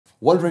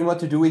Wondering what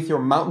to do with your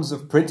mountains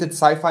of printed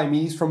sci-fi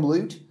minis from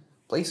Loot?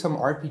 Play some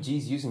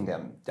RPGs using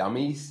them,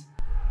 dummies.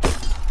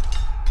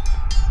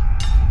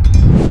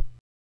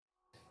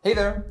 Hey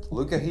there,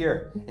 Luca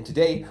here, and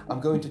today I'm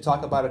going to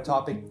talk about a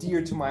topic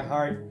dear to my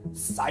heart,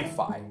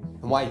 sci-fi,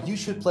 and why you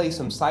should play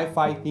some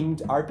sci-fi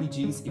themed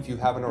RPGs if you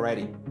haven't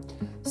already.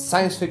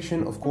 Science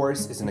fiction, of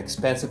course, is an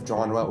expansive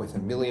genre with a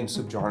million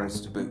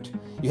subgenres to boot.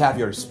 You have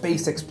your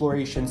space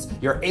explorations,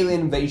 your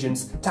alien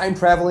invasions, time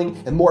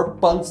traveling, and more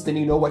punks than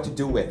you know what to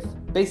do with.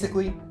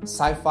 Basically,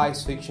 sci-fi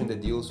is fiction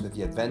that deals with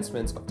the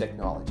advancements of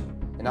technology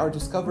and our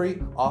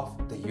discovery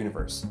of the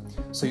universe.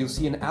 So you'll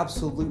see an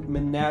absolute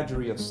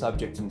menagerie of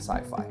subjects in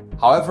sci-fi.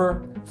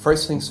 However,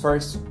 first things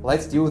first,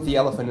 let's deal with the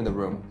elephant in the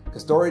room,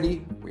 because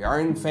already we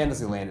aren't in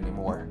Fantasyland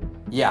anymore.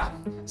 Yeah,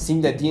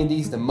 seeing that D&D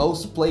is the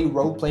most played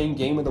role-playing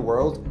game in the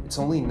world, it's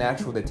only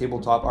natural that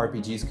tabletop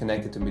RPGs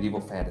connected to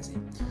medieval fantasy.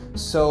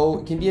 So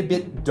it can be a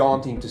bit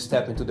daunting to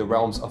step into the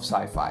realms of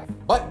sci-fi.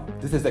 But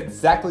this is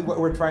exactly what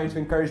we're trying to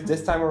encourage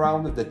this time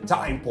around with the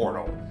Time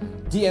Portal.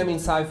 DMing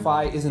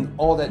sci-fi isn't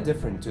all that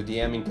different to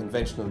DMing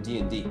conventional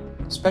D&D,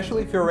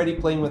 especially if you're already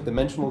playing with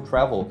dimensional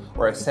travel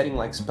or a setting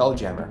like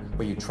Spelljammer,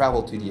 where you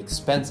travel to the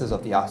expanses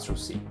of the astral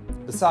sea.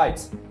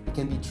 Besides, it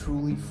can be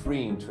truly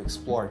freeing to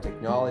explore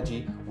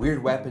technology,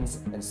 weird weapons,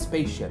 and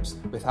spaceships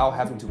without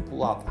having to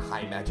pull out the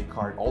high magic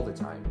card all the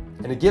time.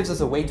 And it gives us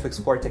a way to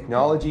explore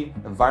technology,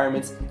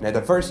 environments, and a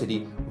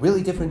diversity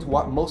really different to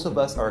what most of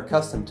us are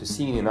accustomed to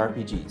seeing in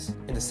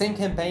RPGs. In the same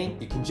campaign,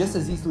 you can just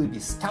as easily be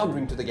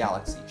scoundering to the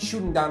galaxy,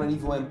 shooting down an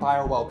evil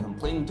empire while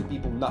complaining to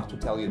people not to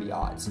tell you the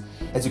odds,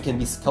 as you can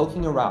be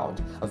skulking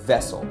around a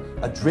vessel,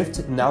 adrift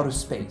in outer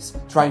space,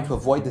 trying to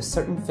avoid the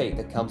certain fate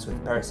that comes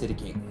with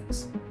parasitic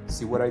aliens.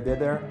 See what I did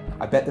there?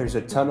 I bet there's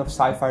a ton of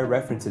sci-fi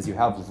references you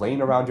have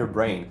laying around your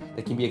brain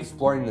that can be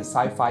explored in a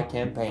sci-fi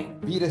campaign.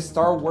 Be it a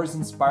Star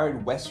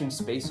Wars-inspired Western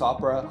space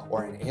opera,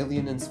 or an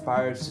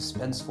alien-inspired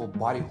suspenseful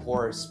body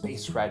horror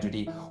space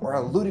tragedy, or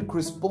a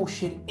ludicrous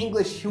bullshit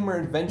English humor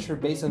adventure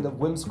based on the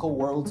whimsical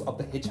worlds of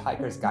The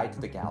Hitchhiker's Guide to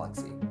the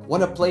Galaxy.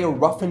 Want to play a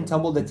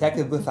rough-and-tumble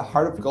detective with a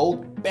heart of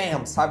gold?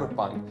 Bam!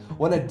 Cyberpunk.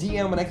 Want to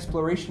DM an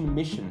exploration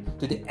mission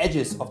to the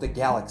edges of the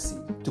galaxy,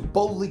 to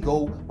boldly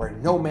go where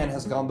no man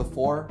has gone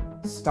before?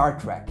 Star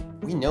Trek.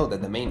 We know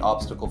that the main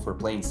obstacle for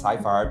playing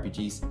sci-fi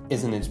RPGs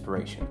isn't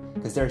inspiration,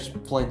 because there's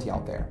plenty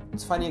out there.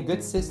 It's finding a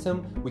good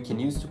system we can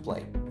use to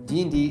play.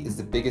 D&D is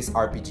the biggest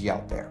RPG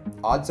out there.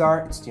 Odds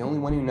are, it's the only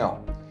one you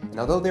know. And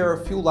although there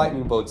are a few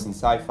lightning bolts in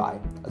sci-fi,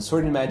 a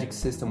sword and magic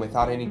system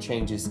without any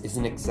changes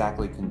isn't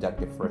exactly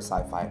conducive for a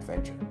sci-fi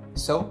adventure.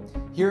 So,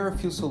 here are a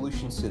few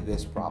solutions to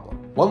this problem.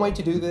 One way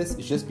to do this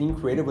is just being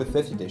creative with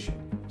 5th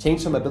edition.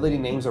 Change some ability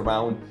names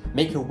around,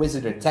 make your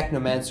wizard a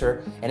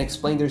technomancer, and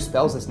explain their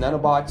spells as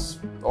nanobots,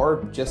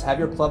 or just have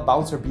your club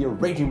bouncer be a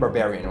raging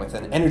barbarian with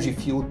an energy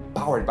field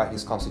powered by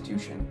his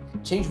constitution.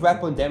 Change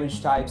weapon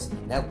damage types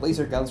and add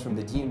laser guns from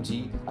the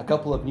DMG, a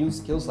couple of new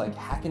skills like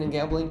hacking and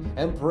gambling,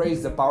 and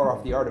praise the power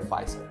of the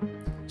artificer.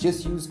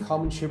 Just use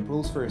common ship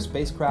rules for your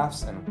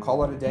spacecrafts and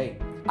call it a day.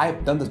 I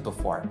have done this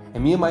before,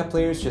 and me and my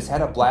players just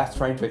had a blast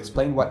trying to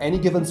explain what any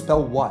given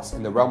spell was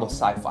in the realm of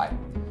sci-fi.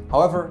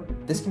 However,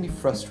 this can be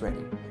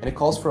frustrating, and it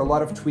calls for a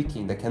lot of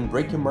tweaking that can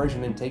break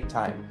immersion and take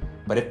time.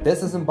 But if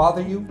this doesn't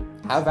bother you,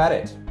 have at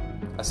it.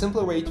 A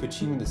simpler way to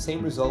achieving the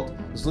same result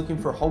is looking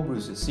for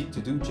homebrews that seek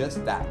to do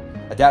just that,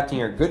 adapting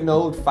your good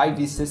old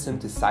 5e system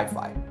to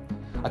sci-fi.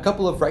 A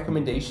couple of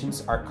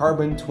recommendations are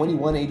Carbon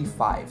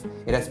 2185.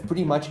 It has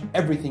pretty much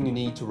everything you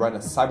need to run a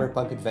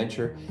cyberpunk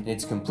adventure, and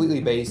it's completely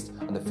based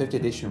on the 5th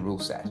edition rule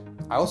set.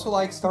 I also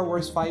like Star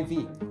Wars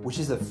 5e, which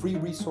is a free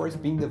resource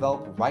being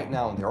developed right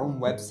now on their own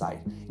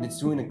website, and it's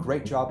doing a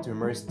great job to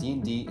immerse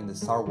D&D in the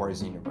Star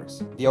Wars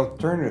universe. The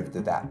alternative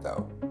to that,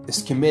 though,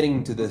 is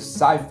committing to the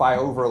sci-fi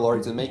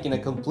overlords and making a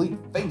complete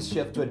phase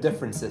shift to a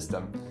different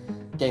system.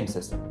 Game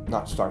system,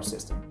 not star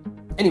system.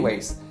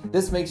 Anyways,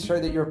 this makes sure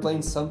that you're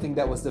playing something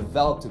that was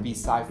developed to be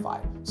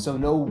sci-fi, so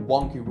no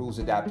wonky rules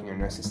adapting are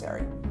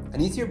necessary. An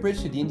easier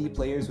bridge to D&D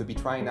players would be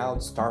trying out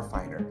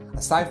Starfinder, a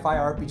sci-fi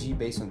RPG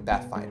based on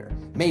Pathfinder,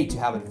 made to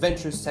have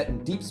adventures set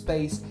in deep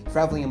space,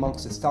 traveling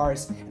amongst the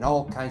stars, and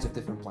all kinds of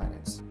different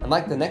planets.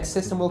 Unlike the next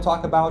system we'll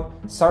talk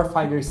about,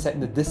 Starfinder is set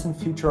in the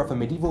distant future of a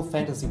medieval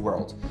fantasy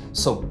world,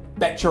 so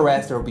bet your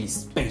ass there will be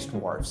space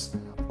dwarves.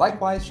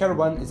 Likewise,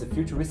 Shadowrun is a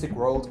futuristic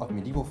world of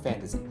medieval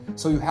fantasy,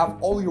 so you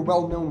have all your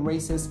well-known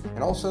races and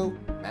also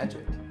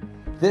magic.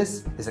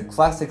 This is a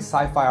classic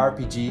sci-fi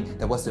RPG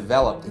that was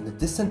developed in the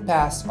distant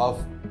past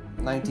of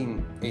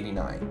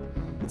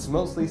 1989. It's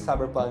mostly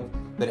cyberpunk,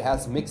 but it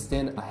has mixed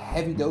in a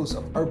heavy dose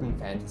of urban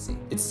fantasy.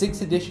 Its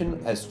 6th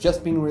edition has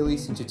just been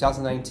released in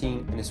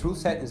 2019, and its rule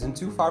set isn't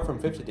too far from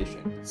 5th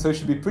edition, so it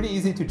should be pretty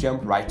easy to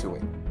jump right to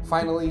it.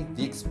 Finally,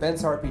 the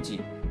Expanse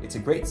RPG. It's a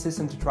great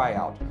system to try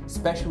out,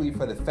 especially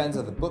for the fans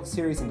of the book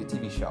series and the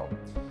TV show.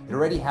 It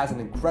already has an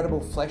incredible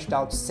fleshed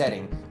out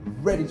setting,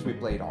 ready to be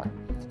played on.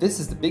 This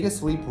is the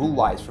biggest leap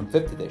rule-wise from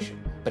 5th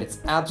edition, but it's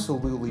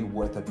absolutely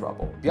worth the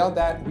trouble. Beyond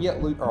that, we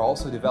at Loot are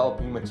also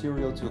developing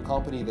material to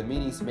accompany the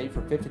minis made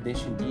for 5th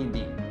edition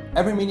D&D.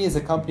 Every mini is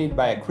accompanied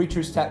by a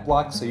creature stat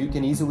block so you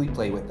can easily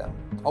play with them.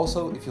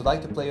 Also, if you'd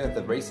like to play with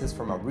the races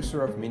from our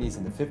rooster of minis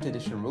in the 5th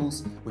edition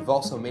rules, we've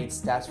also made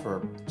stats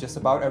for just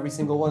about every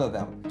single one of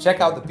them.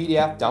 Check out the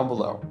PDF down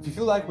below. If you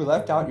feel like we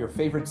left out your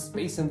favorite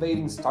space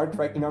invading Star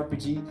Trek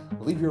RPG,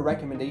 leave your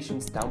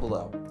recommendations down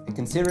below. And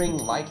considering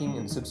liking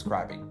and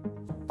subscribing.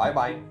 Bye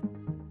bye.